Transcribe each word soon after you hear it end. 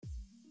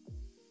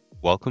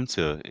Welcome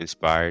to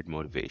Inspired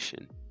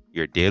Motivation,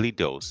 your daily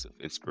dose of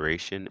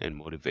inspiration and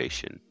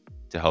motivation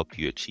to help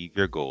you achieve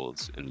your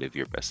goals and live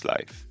your best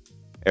life.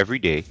 Every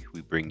day,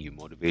 we bring you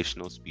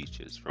motivational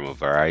speeches from a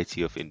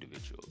variety of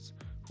individuals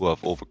who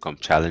have overcome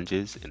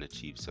challenges and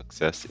achieved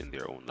success in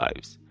their own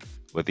lives.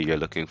 Whether you're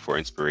looking for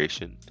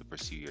inspiration to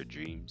pursue your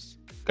dreams,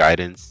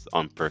 guidance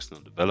on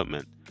personal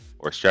development,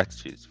 or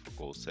strategies for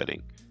goal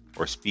setting,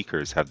 our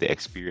speakers have the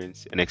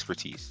experience and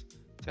expertise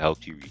to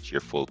help you reach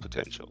your full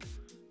potential.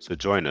 So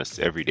join us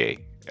every day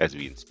as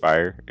we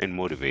inspire and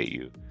motivate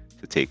you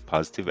to take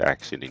positive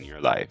action in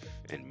your life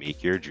and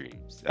make your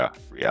dreams a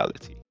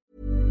reality.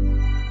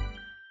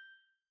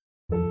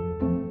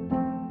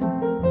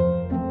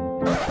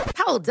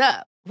 Hold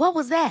up. What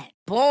was that?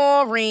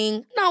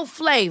 Boring. No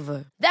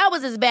flavor. That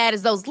was as bad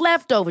as those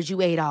leftovers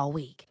you ate all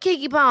week.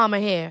 Keke Palmer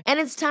here, and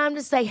it's time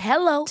to say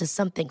hello to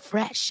something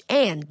fresh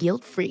and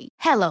guilt-free.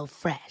 Hello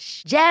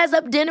Fresh. Jazz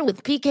up dinner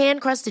with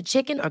pecan-crusted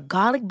chicken or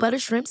garlic butter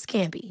shrimp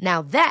scampi.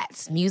 Now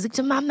that's music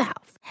to my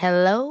mouth.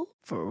 Hello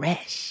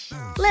Fresh.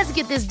 Let's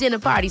get this dinner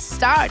party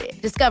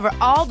started. Discover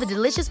all the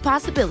delicious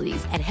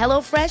possibilities at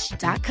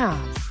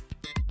hellofresh.com.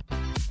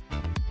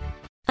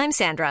 I'm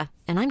Sandra,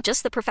 and I'm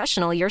just the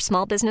professional your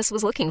small business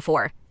was looking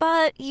for.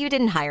 But you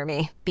didn't hire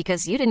me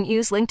because you didn't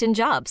use LinkedIn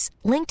Jobs.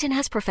 LinkedIn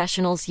has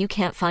professionals you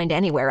can't find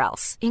anywhere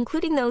else,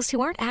 including those who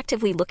aren't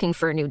actively looking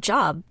for a new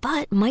job,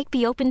 but might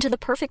be open to the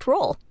perfect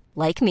role,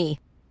 like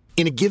me.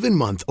 In a given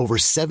month, over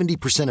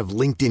 70% of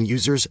LinkedIn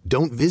users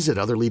don't visit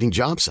other leading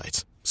job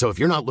sites. So if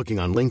you're not looking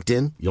on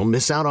LinkedIn, you'll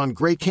miss out on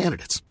great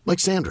candidates like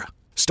Sandra.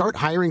 Start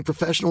hiring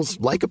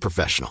professionals like a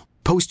professional.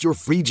 Post your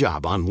free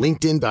job on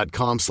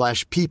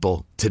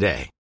linkedin.com/people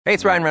today. Hey,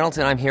 it's Ryan Reynolds,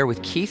 and I'm here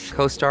with Keith,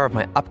 co-star of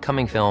my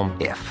upcoming film,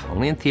 If,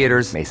 only in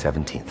theaters May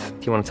 17th.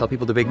 Do you want to tell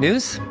people the big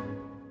news?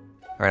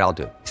 All right, I'll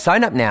do it.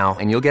 Sign up now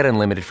and you'll get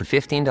unlimited for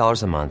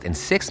 $15 a month and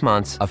 6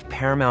 months of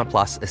Paramount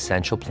Plus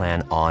Essential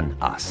Plan on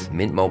us.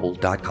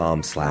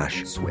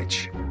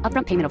 MintMobile.com/switch.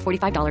 Upfront payment of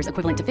 $45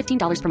 equivalent to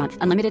 $15 per month.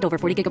 Unlimited over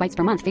 40 gigabytes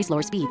per month. Face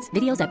lower speeds.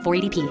 Videos at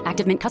 480p.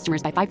 Active Mint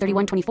customers by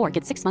 531.24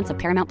 get 6 months of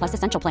Paramount Plus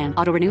Essential Plan.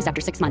 Auto renews after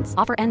 6 months.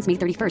 Offer ends May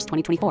 31st,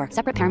 2024.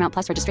 Separate Paramount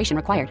Plus registration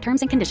required. Terms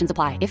and conditions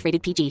apply if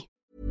rated PG.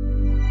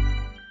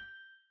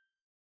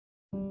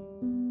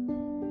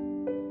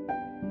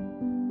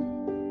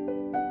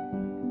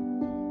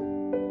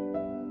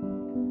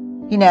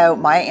 You know,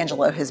 Maya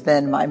Angelou has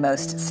been my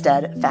most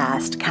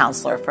steadfast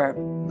counselor for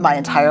my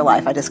entire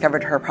life. I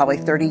discovered her probably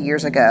 30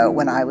 years ago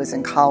when I was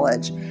in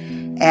college.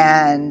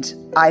 And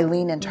I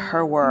lean into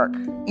her work.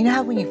 You know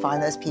how when you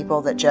find those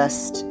people that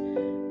just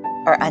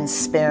are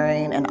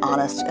unsparing and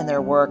honest in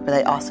their work, but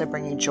they also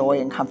bring you joy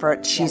and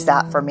comfort? She's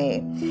that for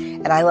me.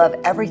 And I love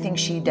everything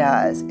she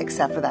does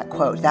except for that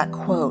quote. That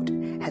quote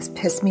has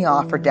pissed me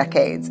off for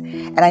decades.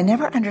 And I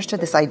never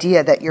understood this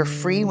idea that you're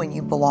free when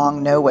you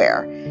belong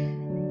nowhere.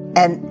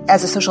 And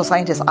as a social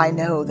scientist, I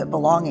know that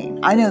belonging,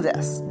 I know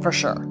this for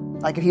sure.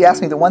 Like if you ask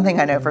me the one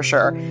thing I know for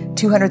sure,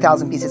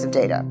 200,000 pieces of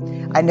data.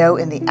 I know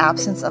in the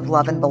absence of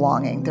love and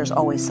belonging, there's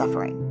always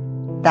suffering.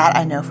 That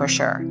I know for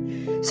sure.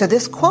 So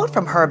this quote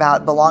from her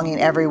about belonging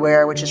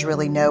everywhere, which is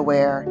really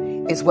nowhere,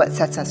 is what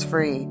sets us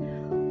free,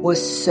 was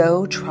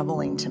so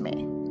troubling to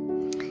me.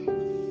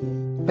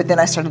 But then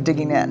I started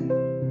digging in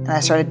and I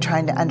started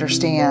trying to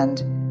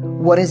understand,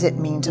 what does it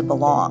mean to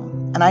belong?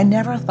 And I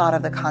never thought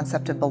of the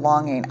concept of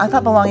belonging. I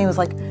thought belonging was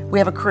like, we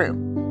have a crew.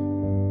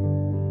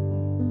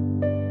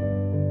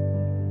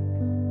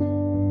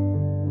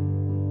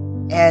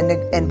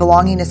 And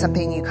belonging is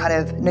something you kind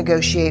of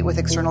negotiate with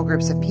external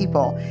groups of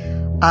people.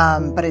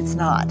 But it's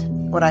not.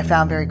 What I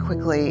found very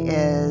quickly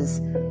is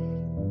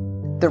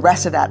the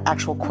rest of that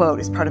actual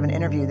quote is part of an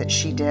interview that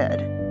she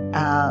did,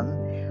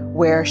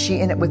 where she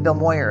ended with Bill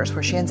Moyers,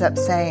 where she ends up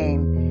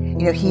saying,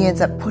 you know, he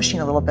ends up pushing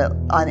a little bit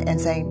on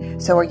and saying,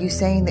 so are you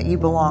saying that you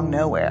belong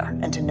nowhere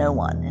and to no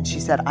one? And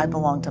she said, I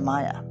belong to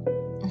Maya.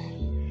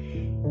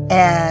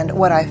 And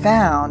what I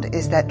found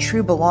is that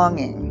true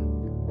belonging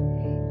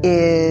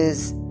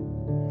is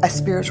a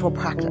spiritual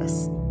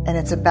practice. And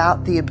it's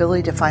about the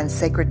ability to find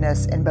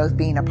sacredness in both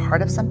being a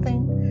part of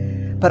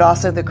something, but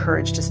also the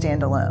courage to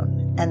stand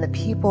alone. And the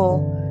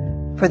people,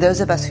 for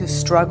those of us who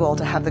struggle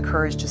to have the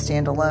courage to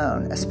stand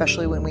alone,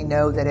 especially when we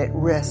know that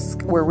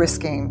we're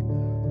risking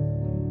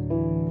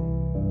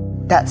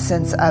that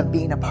sense of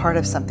being a part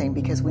of something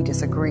because we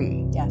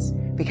disagree. Yes.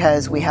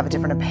 Because we have a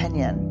different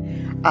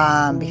opinion,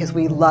 because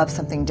we love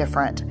something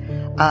different.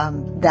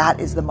 That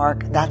is the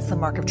mark. That's the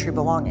mark of true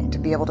belonging, to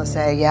be able to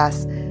say,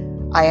 yes,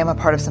 I am a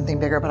part of something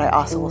bigger, but I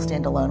also will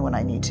stand alone when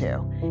I need to.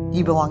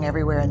 You belong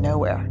everywhere and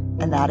nowhere,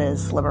 and that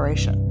is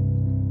liberation.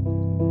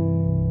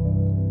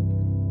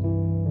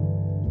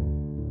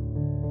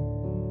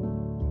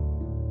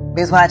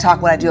 Because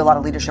when I do a lot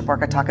of leadership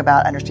work, I talk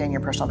about understanding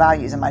your personal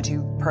values, and my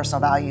two personal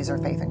values are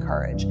faith and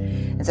courage.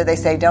 And so they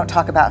say, don't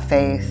talk about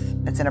faith.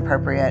 It's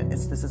inappropriate.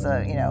 This is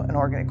a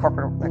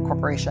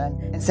corporation.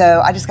 And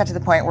so I just got to the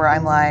point where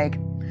I'm like,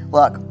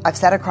 look, I've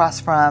sat across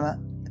from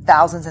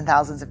thousands and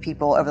thousands of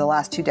people over the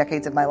last 2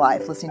 decades of my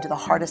life listening to the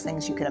hardest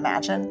things you can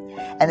imagine.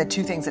 And the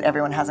 2 things that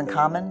everyone has in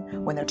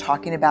common when they're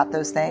talking about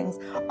those things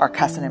are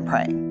cussing and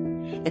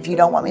praying. If you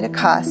don't want me to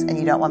cuss and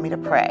you don't want me to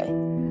pray,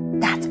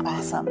 that's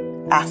awesome.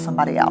 Ask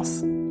somebody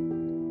else.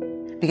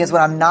 Because what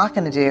I'm not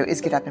going to do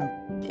is get up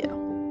and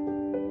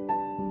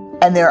you.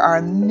 And there are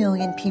a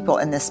million people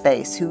in this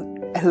space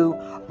who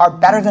are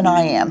better than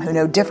I am, who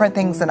know different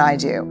things than I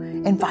do.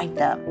 Invite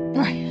them.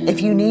 Right.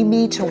 If you need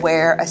me to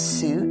wear a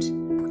suit,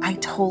 I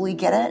totally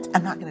get it.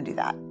 I'm not going to do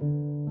that.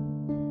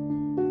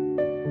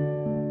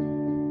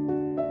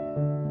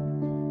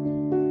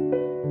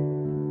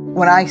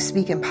 When I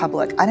speak in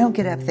public, I don't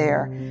get up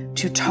there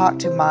to talk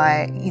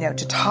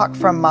to talk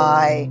from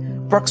my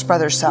Brooks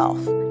Brothers self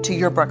to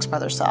your Brooks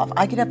Brothers self.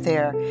 I get up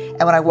there, and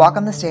when I walk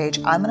on the stage,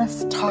 I'm going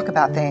to talk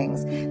about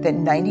things that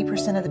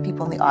 90% of the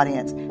people in the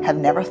audience have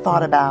never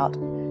thought about,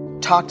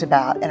 talked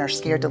about, and are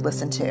scared to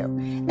listen to.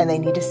 And they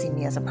need to see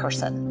me as a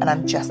person, and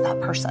I'm just that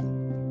person.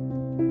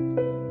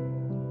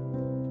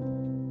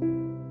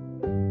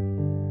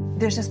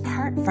 There's this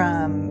part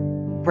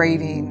from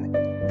Braving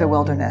the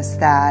Wilderness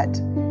that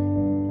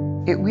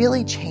it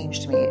really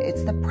changed me.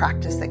 It's the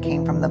practice that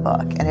came from the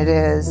book, and it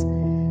is,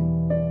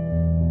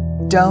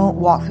 don't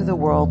walk through the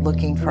world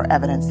looking for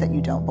evidence that you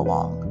don't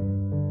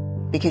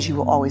belong, because you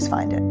will always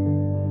find it.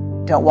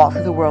 Don't walk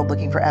through the world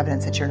looking for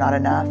evidence that you're not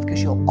enough,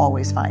 because you'll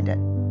always find it.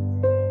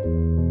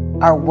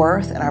 Our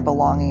worth and our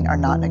belonging are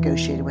not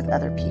negotiated with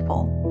other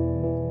people.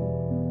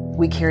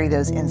 We carry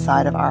those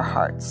inside of our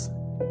hearts.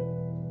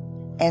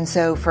 And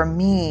so for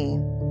me,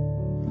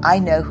 I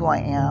know who I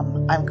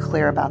am. I'm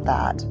clear about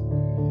that.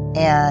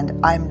 And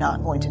I'm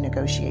not going to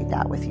negotiate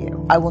that with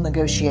you. I will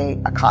negotiate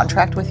a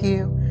contract with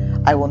you.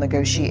 I will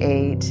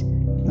negotiate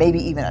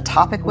maybe even a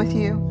topic with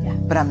you,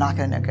 but I'm not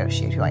going to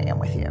negotiate who I am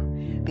with you.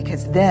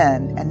 Because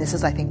then, and this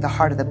is I think the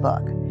heart of the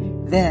book,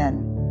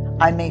 then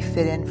I may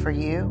fit in for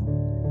you,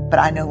 but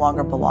I no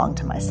longer belong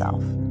to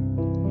myself.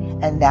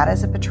 And that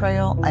is a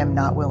betrayal I am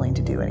not willing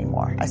to do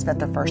anymore. I spent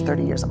the first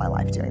 30 years of my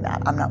life doing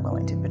that. I'm not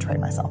willing to betray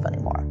myself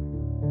anymore.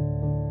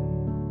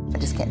 I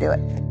just can't do it.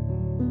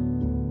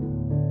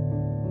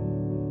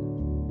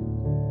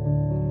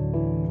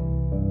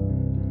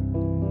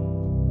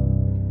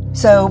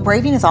 So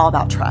Braving is all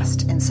about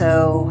trust. And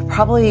so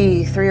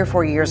probably 3 or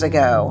 4 years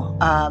ago,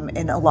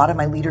 in a lot of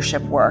my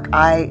leadership work,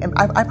 I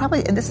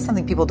probably, and this is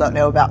something people don't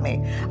know about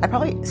me, I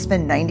probably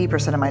spend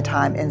 90% of my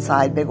time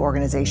inside big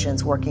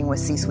organizations working with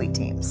C-suite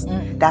teams.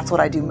 That's what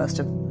I do most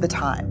of the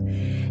time.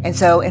 And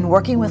so in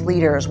working with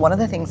leaders, one of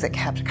the things that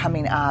kept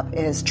coming up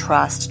is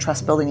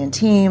trust building in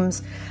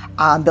teams,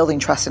 building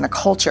trust in a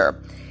culture.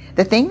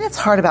 The thing that's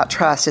hard about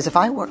trust is if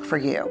I work for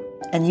you,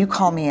 and you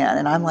call me in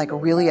and I'm like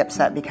really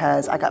upset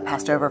because I got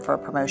passed over for a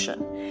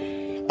promotion.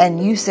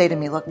 And you say to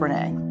me, look,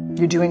 Brené,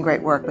 you're doing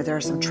great work, but there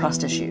are some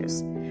trust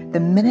issues. The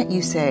minute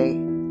you say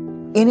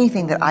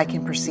anything that I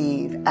can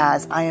perceive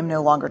as I am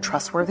no longer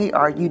trustworthy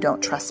or you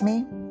don't trust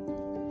me,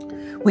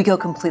 we go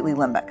completely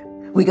limbic.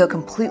 We go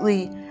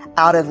completely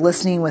out of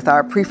listening with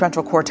our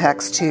prefrontal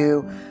cortex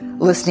to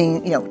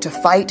listening, to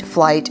fight,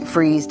 flight,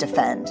 freeze,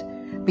 defend.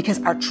 Because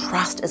our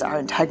trust is our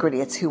integrity.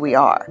 It's who we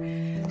are.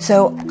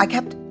 So I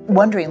kept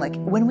wondering,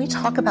 when we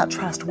talk about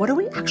trust, what are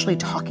we actually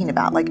talking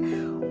about?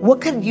 What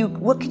could you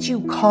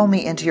call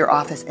me into your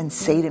office and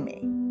say to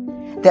me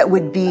that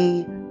would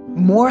be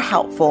more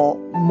helpful,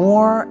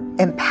 more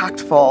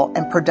impactful,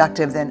 and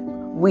productive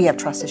than we have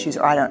trust issues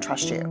or I don't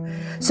trust you?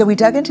 So we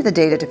dug into the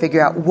data to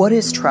figure out what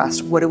is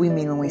trust? What do we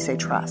mean when we say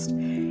trust?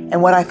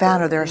 And what I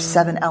found are there are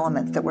 7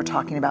 elements that we're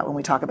talking about when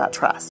we talk about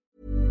trust.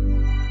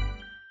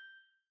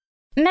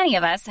 Many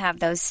of us have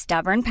those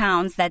stubborn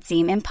pounds that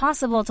seem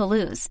impossible to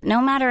lose,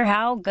 no matter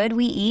how good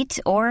we eat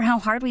or how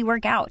hard we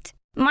work out.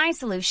 My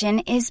solution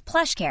is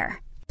PlushCare.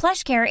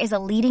 PlushCare is a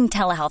leading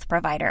telehealth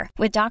provider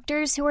with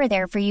doctors who are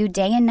there for you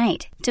day and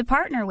night to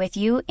partner with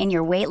you in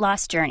your weight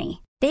loss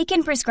journey. They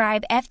can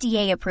prescribe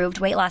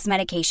FDA-approved weight loss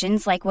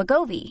medications like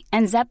Wegovy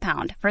and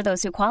Zepbound for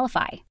those who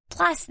qualify.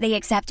 Plus, they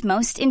accept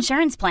most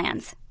insurance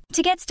plans.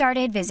 To get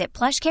started, visit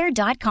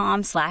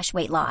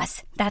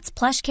plushcare.com/weightloss. That's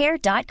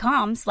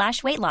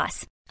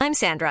plushcare.com/weightloss. I'm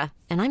Sandra,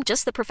 and I'm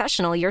just the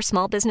professional your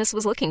small business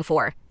was looking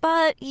for.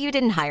 But you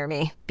didn't hire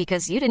me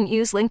because you didn't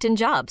use LinkedIn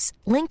Jobs.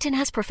 LinkedIn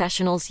has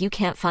professionals you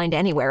can't find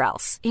anywhere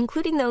else,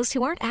 including those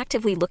who aren't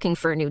actively looking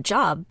for a new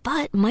job,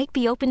 but might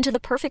be open to the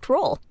perfect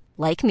role,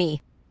 like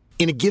me.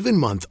 In a given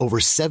month, over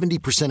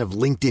 70% of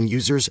LinkedIn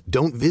users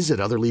don't visit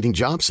other leading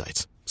job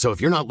sites. So if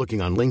you're not looking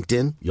on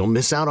LinkedIn, you'll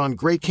miss out on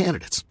great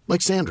candidates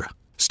like Sandra.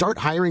 Start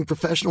hiring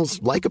professionals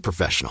like a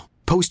professional.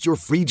 Post your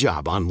free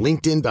job on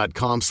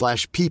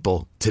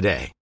linkedin.com/people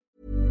today.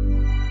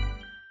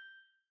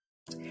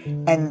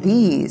 And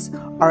these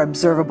are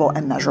observable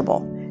and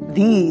measurable.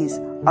 These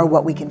are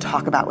what we can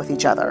talk about with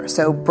each other.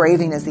 So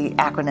Braving is the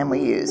acronym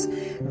we use.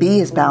 B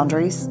is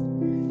boundaries.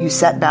 You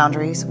set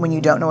boundaries. When you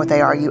don't know what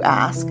they are, you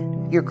ask.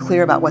 You're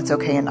clear about what's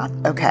okay and not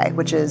okay,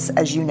 which is,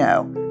 as you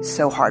know,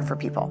 so hard for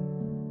people.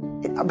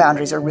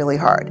 Boundaries are really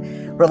hard.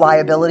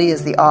 Reliability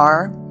is the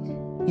R.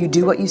 You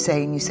do what you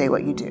say and you say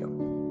what you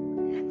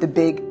do. The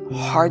big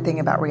hard thing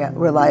about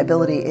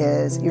reliability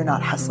is you're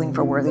not hustling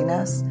for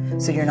worthiness,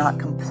 so you're not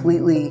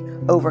completely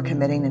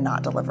overcommitting and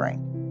not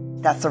delivering.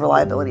 That's the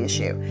reliability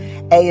issue.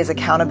 A is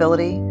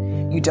accountability.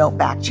 You don't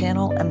back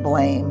channel and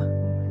blame.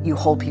 You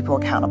hold people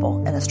accountable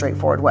in a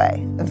straightforward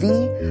way. V,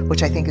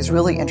 which I think is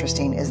really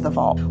interesting, is the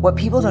vault. What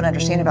people don't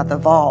understand about the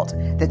vault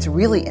that's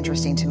really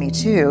interesting to me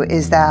too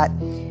is that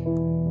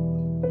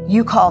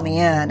you call me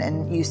in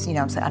and you say,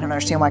 I don't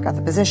understand why I got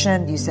the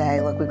position. You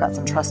say, look, we've got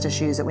some trust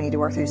issues that we need to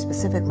work through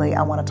specifically.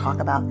 I want to talk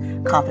about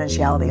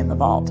confidentiality in the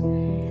vault.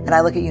 And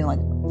I look at you like,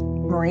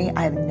 Marie,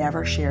 I have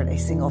never shared a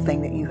single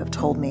thing that you have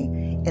told me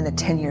in the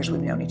 10 years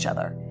we've known each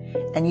other.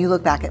 And you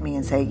look back at me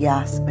and say,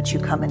 yes, but you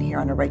come in here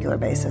on a regular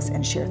basis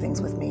and share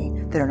things with me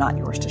that are not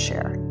yours to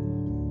share.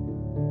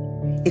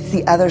 It's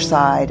the other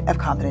side of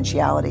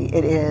confidentiality.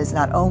 It is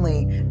not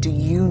only do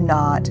you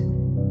not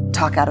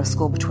talk out of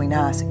school between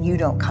us, you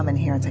don't come in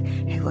here and say,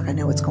 hey, look, I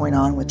know what's going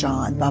on with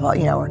John, blah, blah,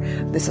 or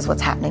this is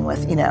what's happening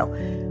with,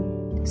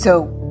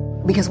 So,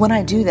 because when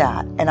I do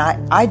that, and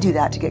I do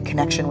that to get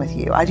connection with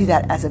you, I do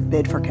that as a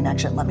bid for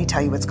connection. Let me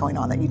tell you what's going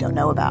on that you don't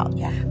know about.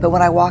 Yeah. But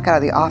when I walk out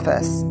of the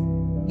office,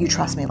 you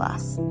trust me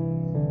less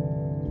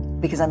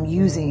because I'm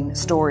using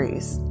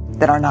stories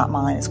that are not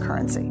mine as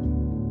currency.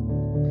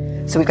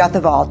 So we've got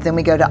the vault. Then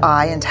we go to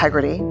I,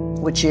 integrity,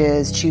 which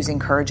is choosing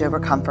courage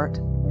over comfort,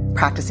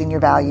 practicing your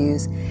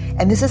values.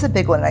 And this is a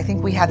big one. And I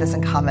think we have this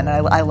in common.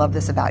 And I love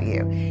this about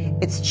you.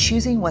 It's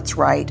choosing what's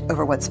right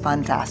over what's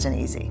fun, fast, and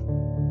easy.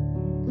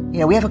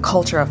 We have a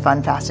culture of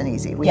fun, fast, and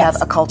easy. We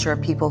have a culture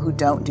of people who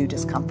don't do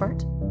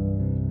discomfort.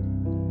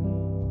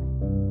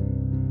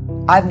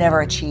 I've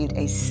never achieved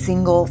a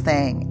single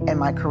thing in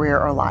my career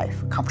or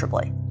life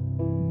comfortably.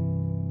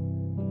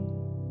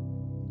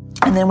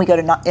 And then we go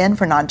to N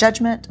for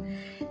non-judgment.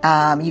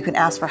 You can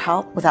ask for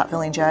help without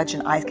feeling judged,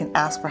 and I can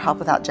ask for help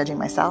without judging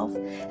myself.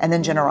 And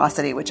then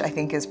generosity, which I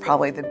think is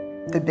probably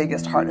the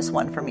biggest, hardest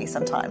one for me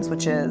sometimes,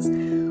 which is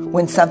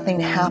when something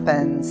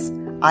happens,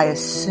 I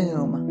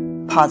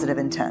assume positive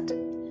intent.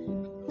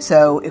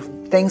 So if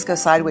things go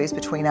sideways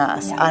between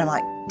us, I'm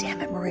like, damn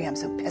it, Marie, I'm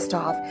so pissed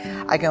off.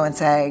 I go and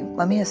say,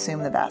 let me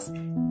assume the best.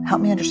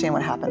 Help me understand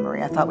what happened,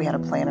 Marie. I thought we had a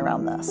plan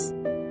around this.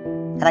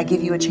 And I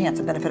give you a chance,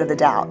 a benefit of the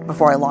doubt,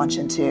 before I launch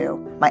into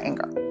my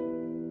anger.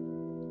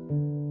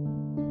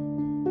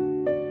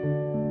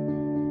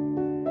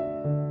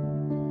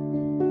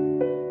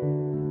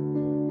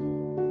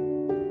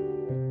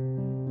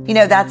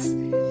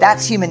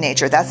 That's human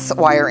nature. That's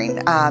wiring.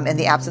 In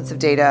the absence of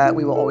data,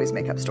 we will always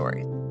make up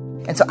stories.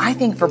 And so I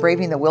think for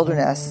braving the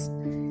wilderness,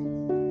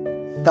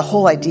 the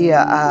whole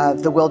idea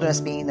of the wilderness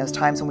being those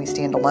times when we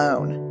stand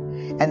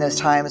alone and those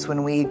times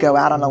when we go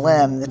out on a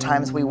limb, the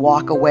times we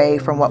walk away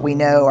from what we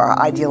know, our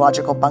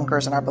ideological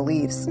bunkers and our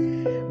beliefs,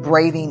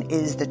 braving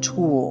is the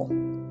tool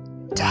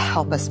to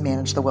help us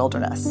manage the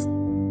wilderness.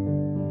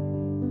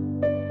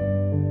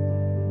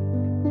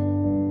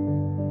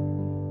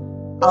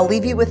 I'll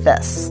leave you with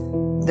this.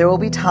 There will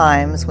be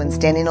times when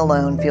standing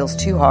alone feels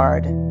too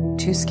hard,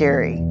 too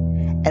scary,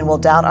 and we'll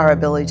doubt our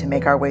ability to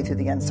make our way through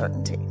the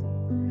uncertainty.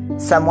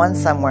 Someone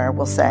somewhere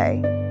will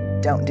say,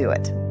 don't do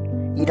it.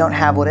 You don't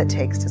have what it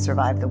takes to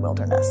survive the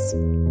wilderness.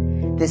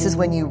 This is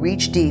when you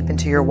reach deep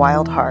into your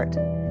wild heart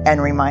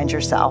and remind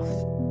yourself,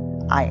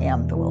 I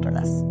am the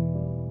wilderness.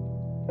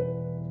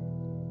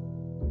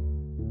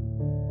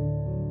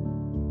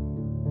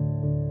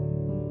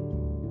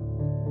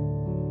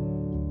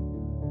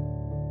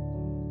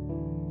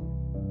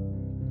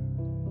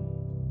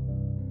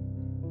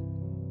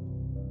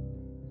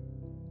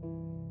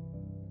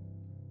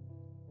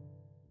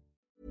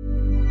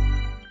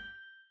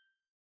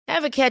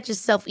 Ever catch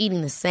yourself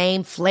eating the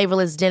same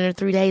flavorless dinner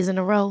 3 days in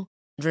a row?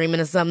 Dreaming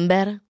of something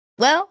better?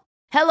 Well,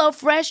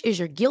 HelloFresh is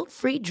your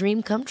guilt-free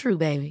dream come true,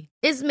 baby.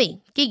 It's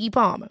me, Keke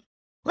Palmer.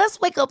 Let's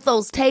wake up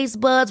those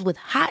taste buds with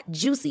hot,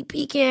 juicy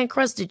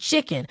pecan-crusted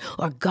chicken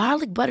or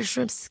garlic butter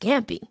shrimp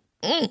scampi.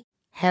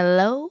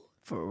 Hello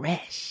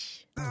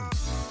Fresh.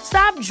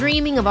 Stop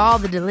dreaming of all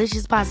the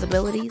delicious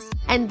possibilities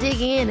and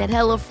dig in at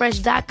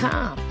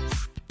HelloFresh.com.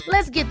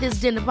 Let's get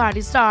this dinner party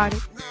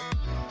started.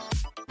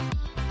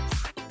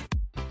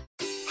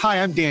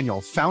 Hi, I'm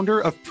Daniel, founder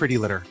of Pretty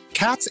Litter.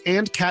 Cats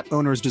and cat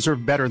owners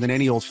deserve better than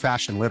any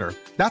old-fashioned litter.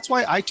 That's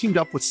why I teamed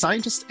up with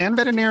scientists and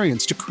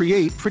veterinarians to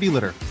create Pretty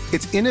Litter.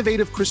 Its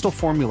innovative crystal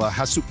formula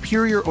has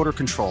superior odor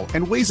control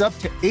and weighs up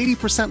to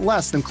 80%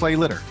 less than clay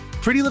litter.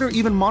 Pretty Litter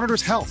even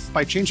monitors health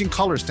by changing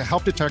colors to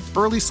help detect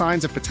early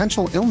signs of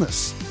potential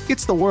illness.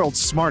 It's the world's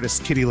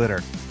smartest kitty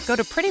litter. Go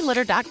to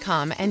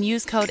prettylitter.com and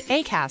use code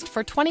ACAST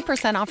for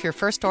 20% off your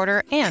first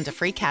order and a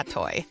free cat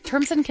toy.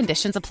 Terms and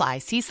conditions apply.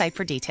 See site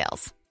for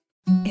details.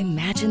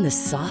 Imagine the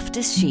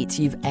softest sheets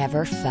you've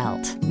ever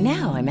felt.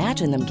 Now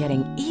imagine them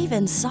getting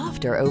even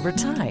softer over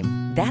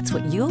time. That's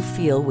what you'll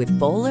feel with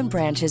Bowl &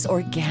 Branch's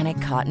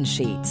organic cotton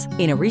sheets.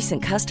 In a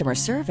recent customer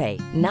survey,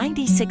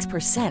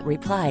 96%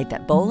 replied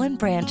that Bowl &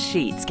 Branch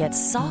sheets get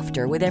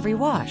softer with every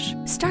wash.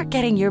 Start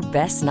getting your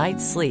best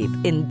night's sleep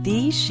in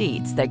these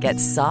sheets that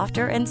get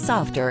softer and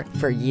softer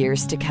for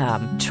years to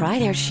come. Try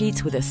their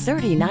sheets with a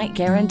 30-night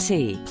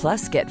guarantee.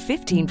 Plus, get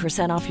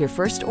 15% off your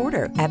first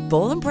order at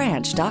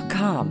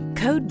bowlandbranch.com.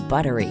 Code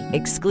BUTTERY.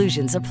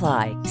 Exclusions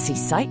apply. See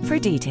site for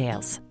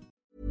details.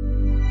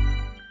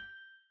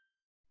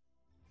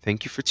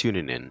 Thank you for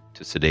tuning in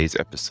to today's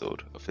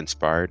episode of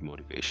Inspired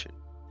Motivation.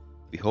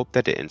 We hope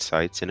that the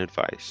insights and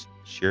advice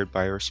shared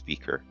by our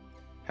speaker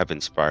have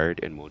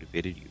inspired and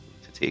motivated you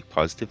to take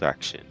positive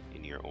action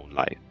in your own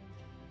life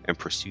and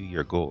pursue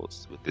your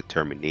goals with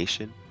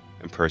determination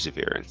and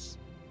perseverance.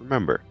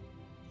 Remember,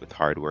 with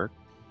hard work,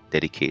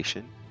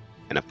 dedication,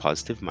 and a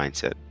positive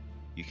mindset,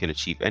 you can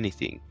achieve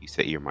anything you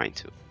set your mind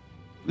to.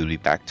 We'll be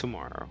back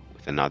tomorrow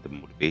with another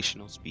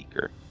motivational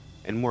speaker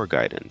and more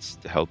guidance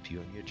to help you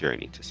on your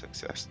journey to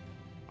success.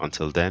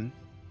 Until then,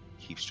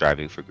 keep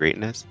striving for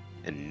greatness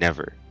and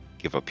never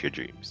give up your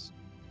dreams.